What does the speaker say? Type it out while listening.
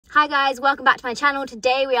Hi guys, welcome back to my channel.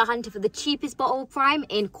 Today we are hunting for the cheapest bottle of Prime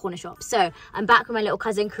in corner shop. So I'm back with my little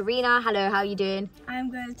cousin Karina. Hello, how are you doing?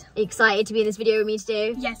 I'm good. Excited to be in this video with me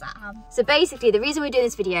today? Yes, I am. So basically the reason we're doing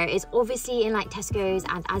this video is obviously in like Tesco's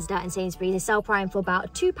and Asda and Sainsbury's they sell Prime for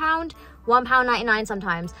about £2, £1.99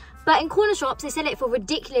 sometimes. But in corner shops, they sell it for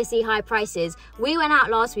ridiculously high prices. We went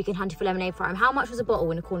out last week and hunted for lemonade Prime. How much was a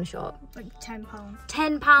bottle in a corner shop? Like £10.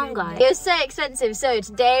 £10, guys. It was so expensive. So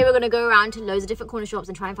today we're going to go around to loads of different corner shops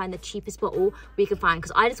and try and find the cheapest bottle we can find.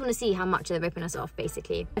 Because I just want to see how much they're ripping us off,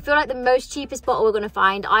 basically. I feel like the most cheapest bottle we're going to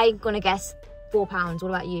find, I'm going to guess £4. What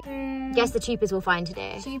about you? Guess the cheapest we'll find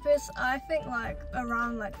today. Cheapest, I think like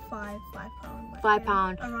around like £5. Like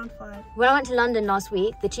 £5. Yeah, around 5. When I went to London last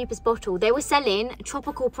week, the cheapest bottle, they were selling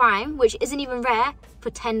Tropical Prime, which isn't even rare, for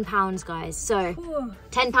 £10, guys. So Ooh.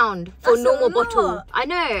 £10 for a normal lot. bottle. I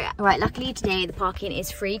know. All right, luckily today the parking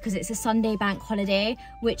is free because it's a Sunday bank holiday,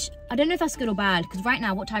 which I don't know if that's good or bad because right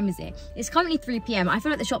now, what time is it? It's currently 3 p.m. I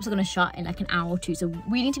feel like the shops are going to shut in like an hour or two, so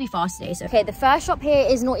we need to be fast today. So okay, the first shop here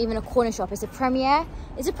is not even a corner shop, it's a Premier.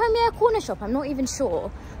 It's a Premier corner shop, I'm not even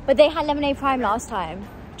sure. But they had lemonade Prime last time.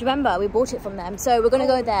 Do you remember? We bought it from them. So we're going to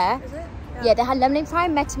go there. Is it? Yeah, they had lemonade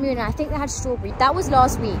Prime, Metamoon, and I think they had strawberry. That was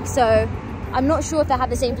last week, so I'm not sure if they have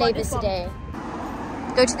the same flavours today.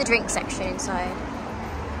 Go to the drink section inside.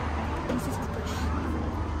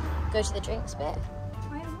 Go to the drinks bit.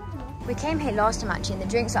 We came here last time actually, and the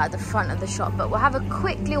drinks are at the front of the shop, but we'll have a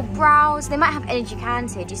quick little browse. They might have energy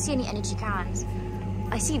cans here. Do you see any energy cans?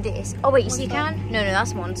 I see this. Oh wait, you see a can? No,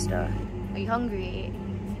 that's Monster. Are you hungry?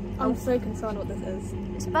 I'm so concerned what this is.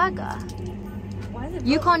 It's a burger. Why is it?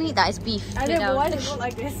 You can't eat that, it's beef. I know, but why is it not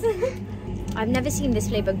like this? I've never seen this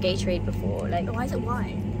flavour of Gatorade before. Like, Why is it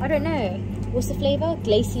white? I don't know. What's the flavour?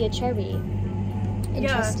 Glacier cherry.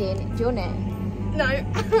 Interesting. Yeah. Do you want it? No,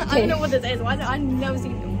 I don't know what this is. Why is it? I've never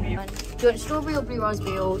seen it before. Do you want strawberry or blue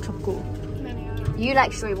raspberry or tropical? You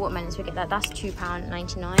like strawberry watermelon, so we get that. That's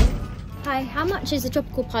 £2.99. Hi, how much is the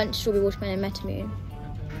tropical punch strawberry watermelon Metamoon?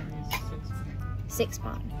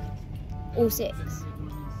 £6. All 6.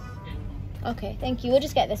 Okay, thank you. We'll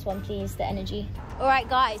just get this one, please, the energy. All right,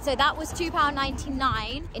 guys, so that was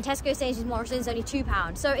 £2.99. In Tesco, Sainsbury's, Morrison's, only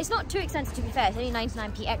 £2. So it's not too expensive, to be fair. It's only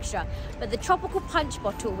 99p extra. But the tropical punch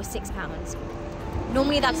bottle was £6.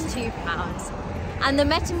 Normally, that's £2. And the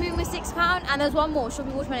Metamoon was £6. And there's one more.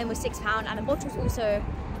 Strawberry watermelon was £6. And the bottles also,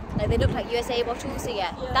 like, they look like USA bottles. So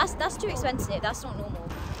yeah, that's too expensive. That's not normal.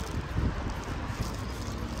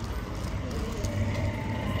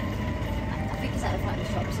 At the front of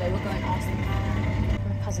the shop, so we'll go and ask them.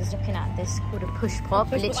 My cousin's looking at this called a push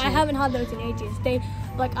pop. I haven't had those in ages. They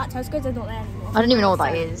like at Tesco's, they're not there anymore. I don't even know what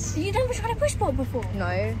that is. You never tried a push pop before? No,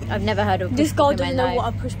 I've never heard of. This girl doesn't know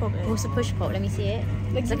what a push pop is. What's a push pop? Let me see it.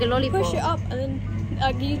 It's like a lollipop. Push it up and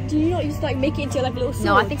then do you not used to like make it into like a little sword?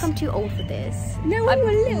 No, I think I'm too old for this. No, when you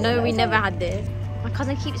were little. No, we never had this. My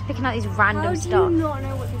cousin keeps picking out these random stuff. How do you not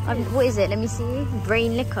know what this is? What is it? Let me see.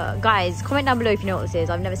 Brain liquor. Guys, comment down below if you know what this is.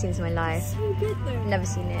 I've never seen this in my life. It's so good though. Never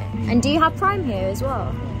seen it. And do you have Prime here as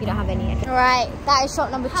well? You don't have any. Alright, that is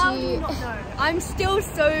shop number 2. How do you not know? I'm still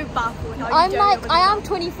so baffled. I am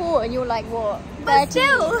 24 and you're like what? 30.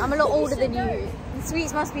 Still, I'm a lot older than you. The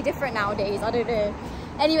sweets must be different nowadays. I don't know.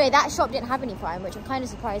 Anyway, that shop didn't have any Prime, which I'm kind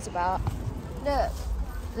of surprised about. Look,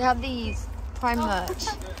 they have these Prime merch.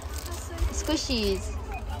 Squishies.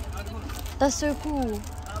 That's so cool.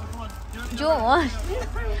 Do you want one?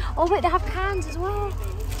 Oh wait, they have cans as well.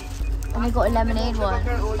 And they got a lemonade one.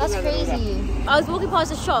 That's crazy. I was walking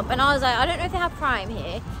past the shop and I was like, I don't know if they have Prime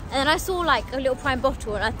here. And then I saw like a little Prime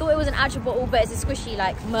bottle and I thought it was an actual bottle, but it's a squishy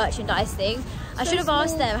like merchandise thing. I should have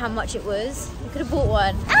asked them how much it was. I could have bought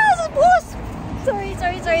one. Ah, there's a wasp! Sorry.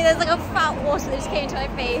 There's like a fat wasp that just came into my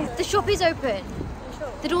face. The shop is open.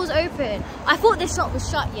 The door's open. I thought this shop was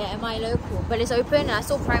shut yet in my local, but it's open and I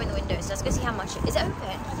saw Prime in the window, so let's go see how much it is. It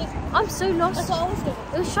open? I'm so lost. That's what I was doing.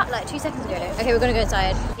 It was shut like 2 seconds ago. Okay, we're gonna go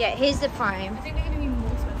inside. Yeah, here's the Prime. I think they're gonna be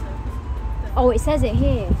more expensive. Oh, it says it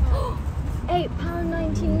here.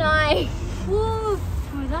 £8.99. Whoa,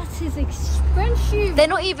 that is expensive. They're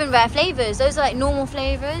not even rare flavours. Those are like normal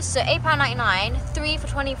flavours. So £8.99, 3 for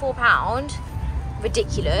 £24.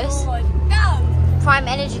 Ridiculous. Oh my God. Prime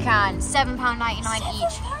energy can, £7.99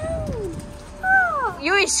 each. Oh,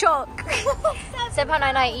 you're in shock.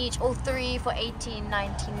 £7.99 each, all 3 for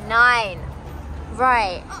 £18.99.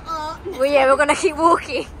 Right. Well, yeah, we're gonna keep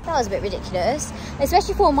walking. That was a bit ridiculous,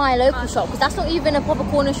 especially for my local shop, because that's not even a proper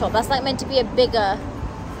corner shop. That's like meant to be a bigger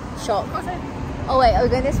shop. Oh wait, are we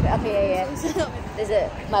going this way? Okay, yeah. Is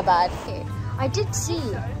it? My bad. Okay. I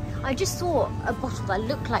just saw a bottle that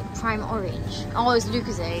looked like Prime Orange. Oh, it was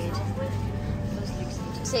Lucozade.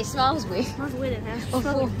 say it smells weird. It smells weird in here. Do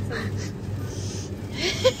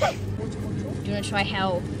you want to try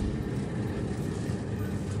hell?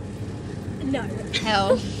 No.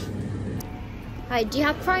 Hell. Hi, do you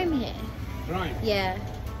have Prime here? Prime? Yeah.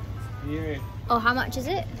 Yeah. Oh, how much is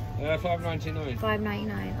it? $5.99.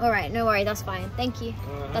 $5.99. Alright, no worries, that's fine. Thank you.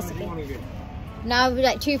 That's how much okay. you want to get? Now,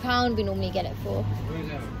 like £2 we normally get it for. Where's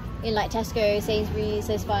that? In like Tesco, Sainsbury's,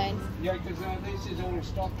 so it's fine. Yeah, because this is all in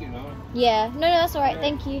stock, you know. Yeah, no, that's alright, Yeah.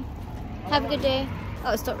 thank you. Have a good day.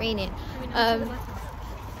 Oh, it stopped raining.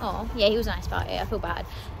 Oh, yeah, he was nice about it. I feel bad.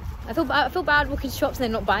 I feel bad walking to shops and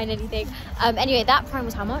then not buying anything. Anyway, that Prime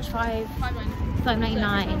was how much?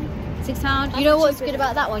 $5.99. £6. You know what's good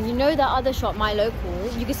about that one? You know that other shop, my local,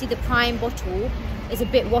 you can see the Prime bottle is a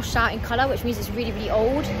bit washed out in colour, which means it's really, really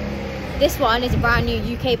old. This one is a brand new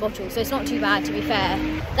UK bottle, so it's not too bad, to be fair.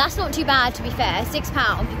 That's not too bad, to be fair.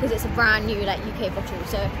 £6 because it's a brand new like UK bottle.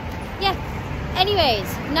 So yeah. Anyways,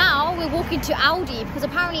 now we're walking to Aldi because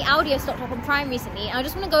apparently Aldi has stocked up on Prime recently. And I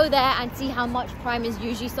just want to go there and see how much Prime is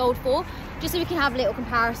usually sold for, just so we can have a little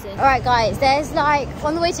comparison. All right, guys. There's like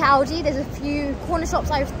on the way to Aldi, there's a few corner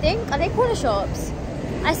shops. I think are they corner shops?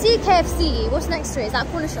 I see a KFC. What's next to it? Is that a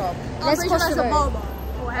corner shop? Let's cross the road.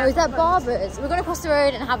 Oh, is that Barbers? We're gonna cross the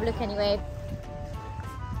road and have a look anyway.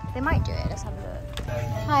 They might do it. Let's have a look.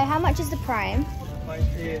 Hi, how much is the Prime?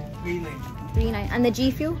 $3.99. And the G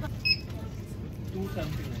Fuel?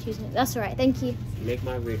 $2.79. That's alright, thank you. Make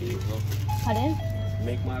my video. Pardon?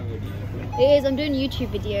 Make my video. It is, I'm doing a YouTube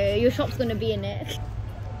video. Your shop's gonna be in it.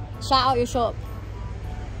 Shout out your shop.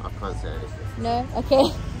 I can't say anything. No?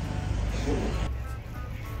 Okay.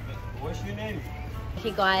 What's your name?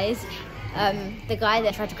 Okay guys, the guy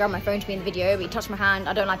that tried to grab my phone to be in the video, but he touched my hand.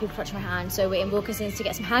 I don't like people touching my hand, so we're in Wilkinson's to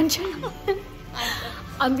get some hand gel.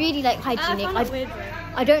 I'm really like hygienic.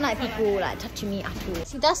 I don't like people like touching me at all.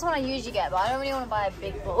 See, that's what I usually get, but I don't really want to buy a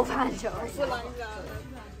big bottle of hand gel.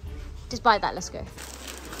 Just buy that, let's go.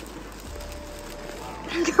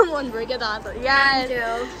 Come on, bro, get that. Yes.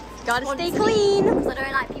 Gotta stay clean. Because I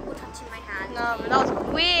don't like people touching my hand. No, but that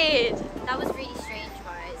was weird. That was really strange,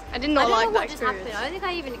 guys. I did not like that experience. Happened. I don't think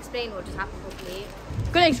I even explained what just happened properly.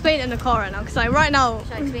 I'm gonna explain it in the car right now, because like right now.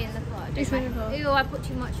 Should I explain in the car? Explain in the car. Ew, I put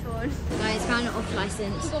too much on. Guys, found an off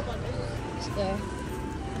license. Let's go.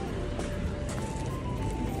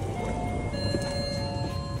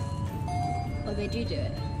 Oh, they do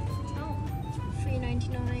it. Oh,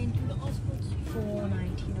 $3.99. $4.99.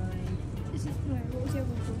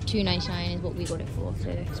 $2.99 is what we got it for, so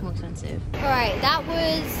it's more expensive. Alright, that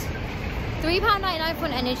was £3.99 for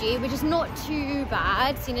an energy, which is not too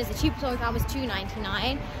bad, seeing as the cheapest one we found was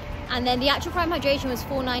 $2.99. And then the actual Prime Hydration was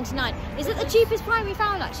 $4.99. Is it the cheapest Prime we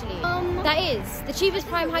found actually? That is. The cheapest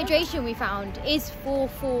Prime Hydration we found is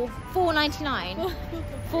 $4.99.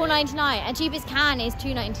 $4.99. And cheapest can is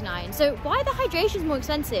 $2.99. So why the hydration's more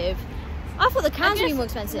expensive? I thought the cans would be more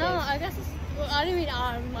expensive. No, I guess it's, well, I don't mean,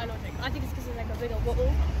 I don't think. I think it's because it's like a bigger bottle.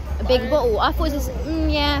 A big bottle? I thought it was just,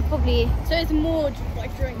 yeah, probably. So it's more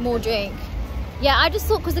like drink. More drink. Yeah, I just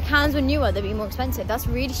thought because the cans were newer, they'd be more expensive. That's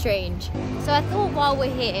really strange. So I thought while we're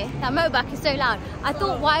here, that motorbike is so loud. I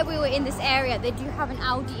thought while we were in this area, they do have an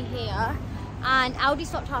Aldi here. And Aldi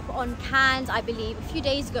stocked up on cans, I believe, a few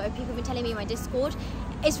days ago. People have been telling me in my Discord.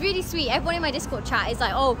 It's really sweet. Everyone in my Discord chat is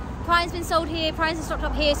like, oh, Prime's been sold here, Prime's been stocked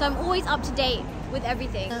up here. So I'm always up to date with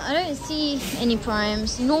everything. I don't see any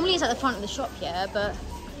Primes. Normally it's at the front of the shop here, but...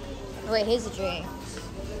 Oh, wait, here's the drink.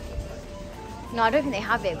 No, I don't think they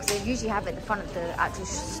have it because they usually have it at the front of the actual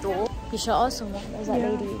store. You shot us or what? There's that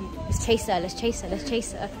lady. Let's chase her, let's chase her, let's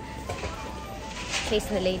chase her.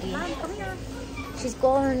 Chasing the lady. Come here. She's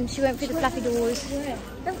gone. She went through the fluffy doors.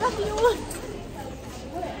 The fluffy doors.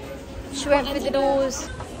 She went through the doors.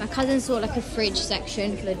 My cousin saw like a fridge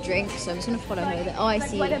section for the drinks, so I'm just gonna follow her there. Oh, I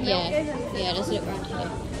see. Yeah. Yeah, let's look around here.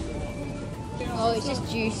 Oh, it's just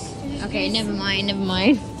juice. Okay, never mind, never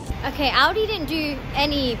mind. Okay, Aldi didn't do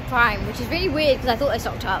any Prime, which is really weird because I thought they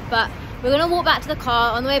stocked up, but we're gonna walk back to the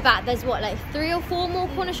car. On the way back, there's what, like 3 or 4 more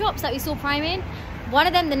corner shops that we saw Prime in. One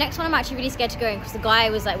of them, the next one, I'm actually really scared to go in because the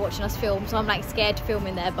guy was like watching us film, so I'm like scared to film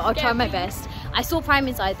in there, but I'll try my best. I saw Prime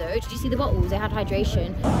inside though. Did you see the bottles? They had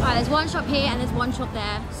hydration. Alright, there's one shop here and there's one shop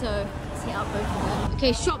there, so let's hit up both of them.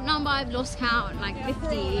 Okay, shop number, I've lost count, like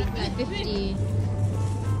 50, 50.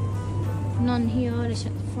 None here, let's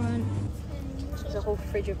check the front. There's a whole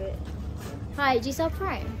fridge of it. Hi, do you sell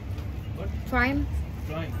Prime? What? Prime?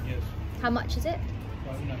 Prime, yes. How much is it?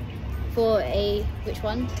 $5.99. For a, which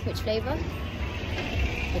one? Which flavour?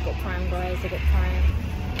 They got Prime, guys, they got Prime.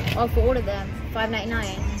 Oh, for all of them,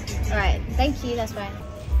 $5.99. Alright, thank you, that's fine.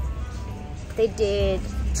 They did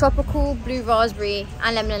tropical, blue raspberry,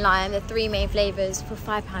 and lemon and lime. The 3 main flavours for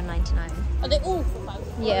 £5.99. Are they all for £5?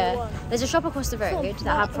 Yeah. There's a shop across the road that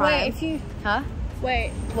have Prime. Wait, if you... Huh?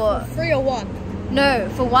 Wait. What? 3 or 1? No,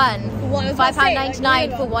 for one. For one.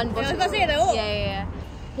 £5.99 for one bottle. I was going to say they're all. Yeah.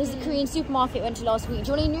 Here's the Korean supermarket went to last week.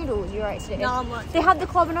 Do you want any noodles? You're right today. No, I'm not. They had the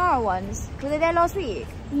carbonara ones. Were they there last week?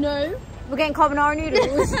 No. We're getting carbonara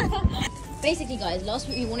noodles. Basically, guys, last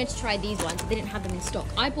week we wanted to try these ones. They didn't have them in stock.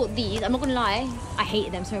 I bought these. I'm not gonna lie, I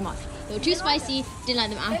hated them so much. They were too spicy. Didn't like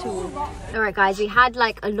them at all. All right, guys, we had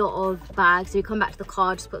like a lot of bags. So we come back to the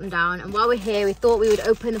car, just put them down. And while we're here, we thought we would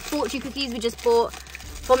open the fortune cookies we just bought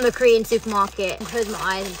from the Korean supermarket. I close my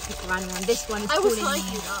eyes and pick a random one. This one is calling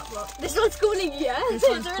me. That, but this one's calling you, yeah? This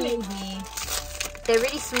one's calling me. They're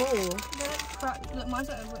really small. Look, mine's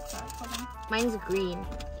like a brick crack. Hold on. Mine's green.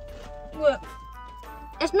 Look.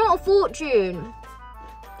 It's not a fortune.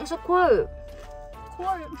 It's a quote.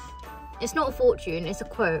 Quote. It's not a fortune, it's a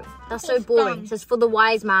quote. That's so boring. It says, for the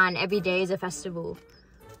wise man, every day is a festival.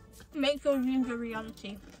 Make your dreams a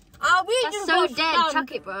reality. That's so dead.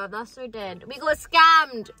 Chuck it, bro. That's so dead. We got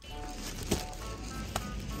scammed.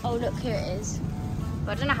 Oh, look, here it is.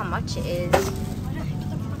 But I don't know how much it is.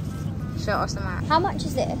 Show us the map. How much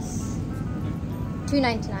is this?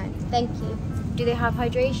 $2.99. Thank you. Do they have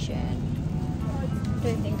hydration?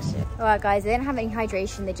 Don't think so. Alright, guys, they didn't have any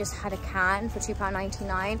hydration. They just had a can for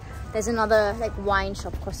 £2.99. There's another like wine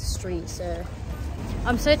shop across the street. So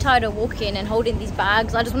I'm so tired of walking and holding these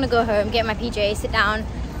bags. I just want to go home, get my PJs, sit down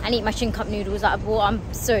and eat my chin cup noodles that I bought. I'm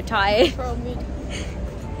so tired.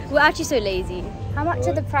 We're actually so lazy. How much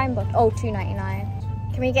are the Prime bottle? Oh,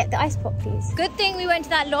 $2.99. Can we get the ice pop, please? Good thing we went to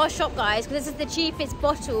that last shop, guys, because this is the cheapest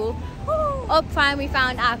bottle of Prime we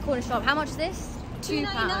found at our corner shop. How much is this? £2.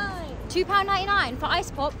 £2.99 for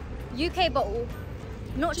ice pop. UK bottle.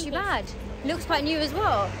 Not too bad. Looks quite new as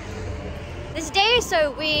well. This day is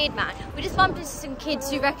so weird, man. We just bumped into some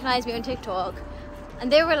kids who recognized me on TikTok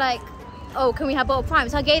and they were like, oh, can we have bottle Prime?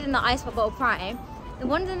 So I gave them the ice pop bottle Prime. And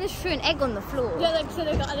one of them just threw an egg on the floor. Yeah, like, so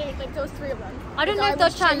they got, there was 3 of them. I don't know if they're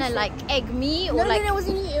trying to like egg me or no, like... No, it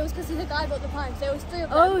wasn't you. It was because the guy bought the Prime. So there was 3 of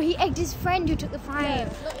them. Oh, he egged his friend who took the Prime. Yeah.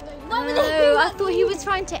 No, I thought he was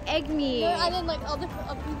trying to egg me. No, and then like other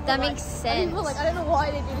people. That makes sense. People, like, I don't know why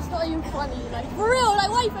they do. It's not even funny. Like, for real. Like,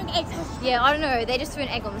 why are you throwing eggs? Yeah, I don't know. They just threw an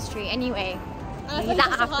egg on the street. Anyway,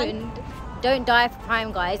 that happened. Don't die for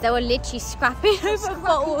Prime, guys. They were literally scrapping over a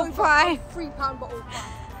bottle of Prime. £3 bottle of Prime.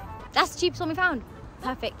 That's the cheapest one we found.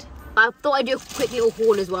 Perfect. I thought I'd do a quick little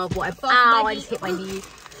haul as well. But I just hit my knee.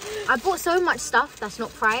 I bought so much stuff that's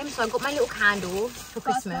not Prime. So I got my little candle for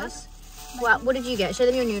Christmas. Well, what did you get? Show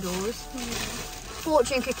them your noodles.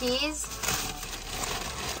 Fortune cookies.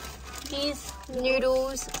 These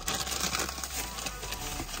noodles.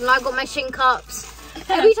 And I got my shin cups.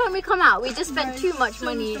 Every time we come out, we just spend too much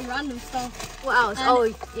money. Some random stuff. What else?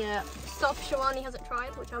 Oh, yeah. Stuff Shivani hasn't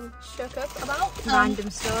tried, which I'm shook up about. Random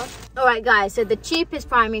stuff. Alright, guys, so the cheapest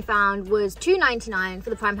Prime we found was $2.99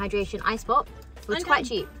 for the Prime Hydration Ice Pop. Which was quite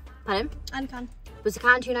cheap. Pardon? And can. Was the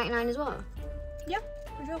can $2.99 as well? Yeah,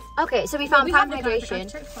 for sure. Okay, so we found Prime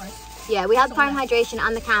Hydration. Yeah, we had Prime Hydration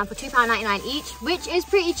and the can for £2.99 each, which is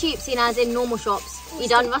pretty cheap, seen as in normal shops. You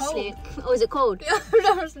done rustling? Oh, is it cold? Yeah,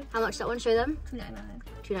 how much that one? Show them. $2.99.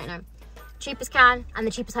 $2.99. Cheapest can and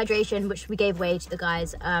the cheapest hydration, which we gave away to the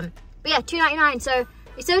guys. But yeah, $2.99. So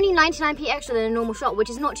it's only 99p extra than a normal shop, which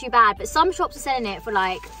is not too bad. But some shops are selling it for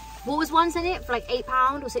like, what was one selling it for, like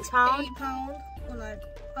 £8 or £6? £8 or like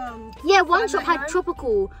yeah, one shop had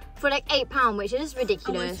tropical for like £8, which is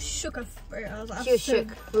ridiculous. I was shook of it. I was like, she was shook.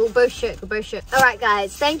 We were both shook. Alright,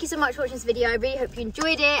 guys, thank you so much for watching this video. I really hope you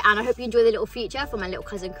enjoyed it, and I hope you enjoy the little feature for my little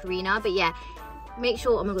cousin Karina. But yeah, make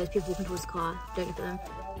sure, oh my god, there's people walking towards the car. Don't look at them.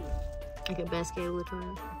 I get bear scared all the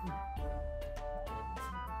time.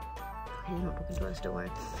 Okay, they're not talking to us, don't worry.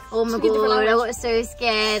 Oh my god, I got so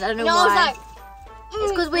scared. I don't know why. I was like,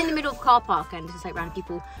 it's because we're in the middle of a car park and it's just like random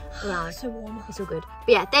people around. It's so warm. It's all good. But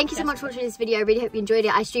yeah, thank you so much for watching this video. I really hope you enjoyed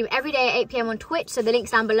it. I stream every day at 8 PM on Twitch, so the link's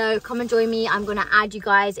down below. Come and join me. I'm going to add you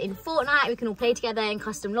guys in Fortnite. We can all play together in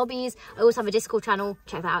custom lobbies. I also have a Discord channel.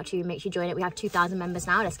 Check that out too. Make sure you join it. We have 2,000 members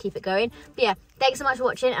now. Let's keep it going. But yeah, thanks so much for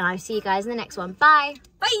watching, and I'll see you guys in the next one. Bye.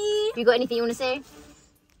 Bye. Have you got anything you want to say?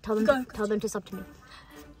 Tell them to sub to me.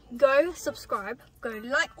 Go subscribe. Go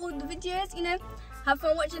like all the videos, you know. Have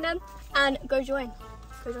fun watching them. And go join.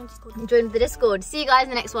 Go join Discord. Join the Discord. See you guys in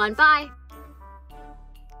the next one. Bye.